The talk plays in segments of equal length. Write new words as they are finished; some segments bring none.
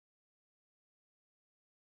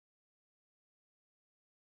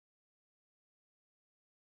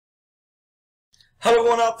Hello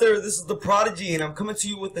everyone out there, this is The Prodigy and I'm coming to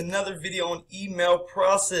you with another video on email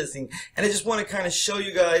processing, and I just want to kind of show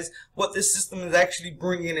you guys what this system is actually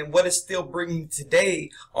bringing and what it's still bringing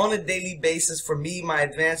today on a daily basis for me, my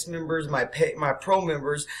advanced members, my pro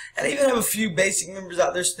members, and I even have a few basic members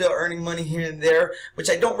out there still earning money here and there,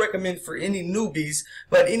 which I don't recommend for any newbies.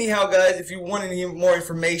 But anyhow guys, if you want any more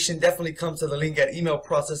information, definitely come to the link at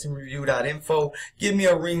emailprocessingreview.info. Give me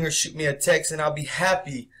a ring or shoot me a text and I'll be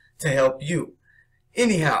happy to help you.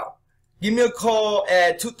 Anyhow, give me a call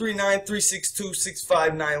at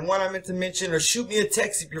 239-362-6591 I meant to mention, or shoot me a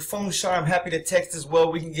text if your phone's shy. I'm happy to text as well.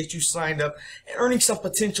 We can get you signed up and earning some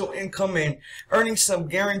potential income and earning some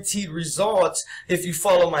guaranteed results if you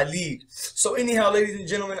follow my lead. So anyhow, ladies and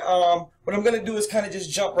gentlemen, what I'm going to do is kind of just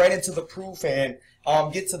jump right into the proof and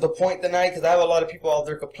get to the point tonight, because I have a lot of people out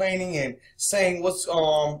there complaining and saying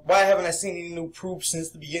why haven't I seen any new proof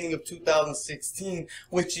since the beginning of 2016,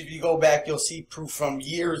 which if you go back you'll see proof from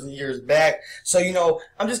years and years back. So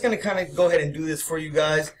I'm just going to kind of go ahead and do this for you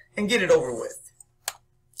guys and get it over with.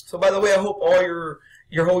 So by the way, I hope all I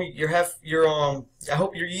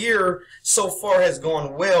hope your year so far has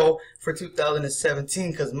gone well for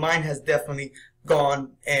 2017, because mine has definitely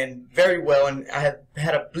gone and very well, and I have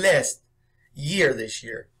had a blessed year this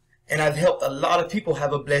year, and I've helped a lot of people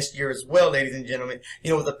have a blessed year as well, ladies and gentlemen.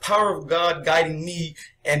 With the power of God guiding me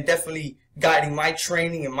and definitely guiding my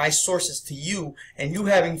training and my sources to you, and you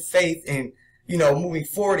having faith in moving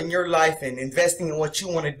forward in your life and investing in what you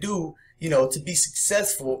want to do to be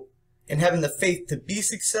successful, and having the faith to be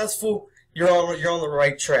successful, you're on the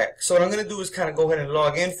right track. So what I'm going to do is kind of go ahead and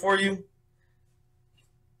log in for you.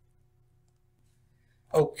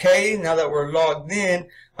 Okay, now that we're logged in,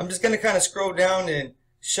 I'm just going to kind of scroll down and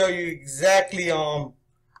show you exactly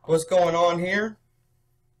what's going on here.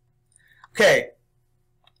 Okay,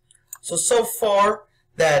 so far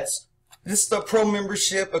this is the pro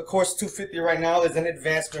membership. Of course, $250 right now is an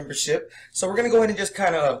advanced membership. So we're going to go ahead and just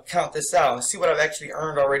kind of count this out and see what I've actually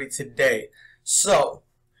earned already today. So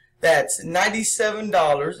that's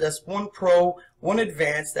 $97. That's one pro, one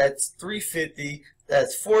advanced. That's $350.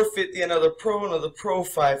 That's $450. Another pro,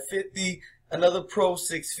 $550. Another pro,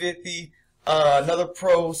 $650. Another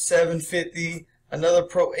pro, $750. Another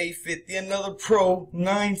pro, $850. Another pro,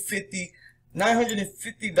 $950.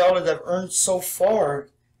 $950 I've earned so far,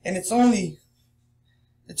 and it's only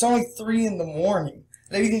 3 in the morning.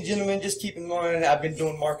 Ladies and gentlemen, just keep in mind I've been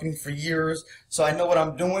doing marketing for years, so I know what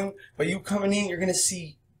I'm doing. But you coming in, you're gonna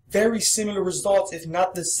see very similar results, if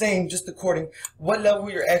not the same, just according what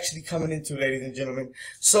level you're actually coming into, ladies and gentlemen.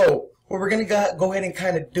 So what we're going to go ahead and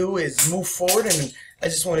kind of do is move forward, and I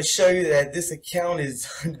just want to show you that this account is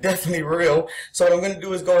definitely real. So what I'm going to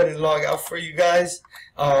do is go ahead and log out for you guys,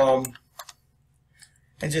 and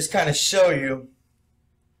just kind of show you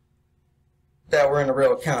that we're in a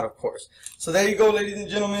real account, of course. So there you go, ladies and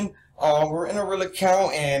gentlemen. We're in a real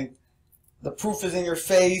account, and the proof is in your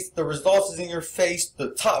face, the results is in your face. The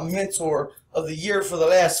top mentor of the year for the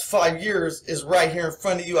last 5 years is right here in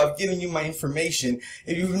front of you. I've given you my information.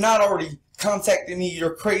 If you've not already contacted me,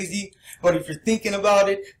 you're crazy. But if you're thinking about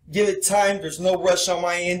it, give it time. There's no rush on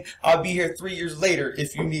my end. I'll be here 3 years later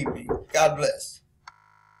if you need me. God bless.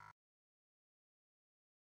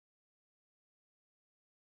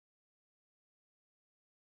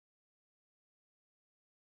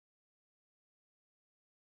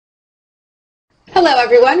 Hello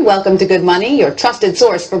everyone, welcome to Good Money, your trusted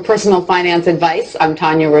source for personal finance advice. I'm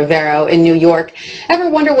Tanya Rivero in New York. Ever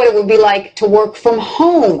wonder what it would be like to work from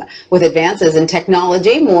home? With advances in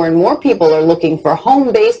technology, more and more people are looking for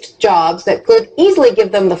home-based jobs that could easily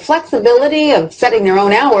give them the flexibility of setting their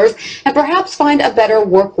own hours and perhaps find a better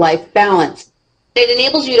work-life balance. It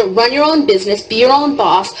enables you to run your own business, be your own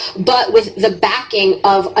boss, but with the backing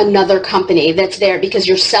of another company that's there because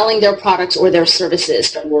you're selling their products or their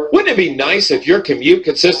services. Wouldn't it be nice if your commute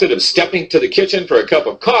consisted of stepping to the kitchen for a cup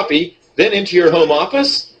of coffee, then into your home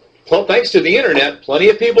office? Well, thanks to the internet, plenty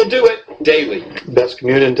of people do it daily. Best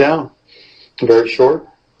commute in town. Very short.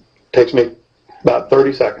 Takes me about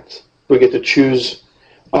 30 seconds. We get to choose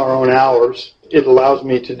our own hours. It allows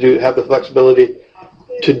me to have the flexibility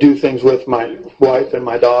to do things with my wife and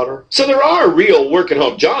my daughter. So there are real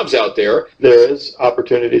work-at-home jobs out there. There is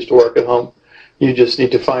opportunities to work at home. You just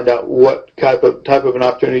need to find out what type of an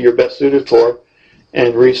opportunity you're best suited for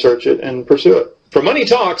and research it and pursue it. For Money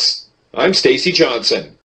Talks, I'm Stacy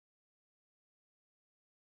Johnson.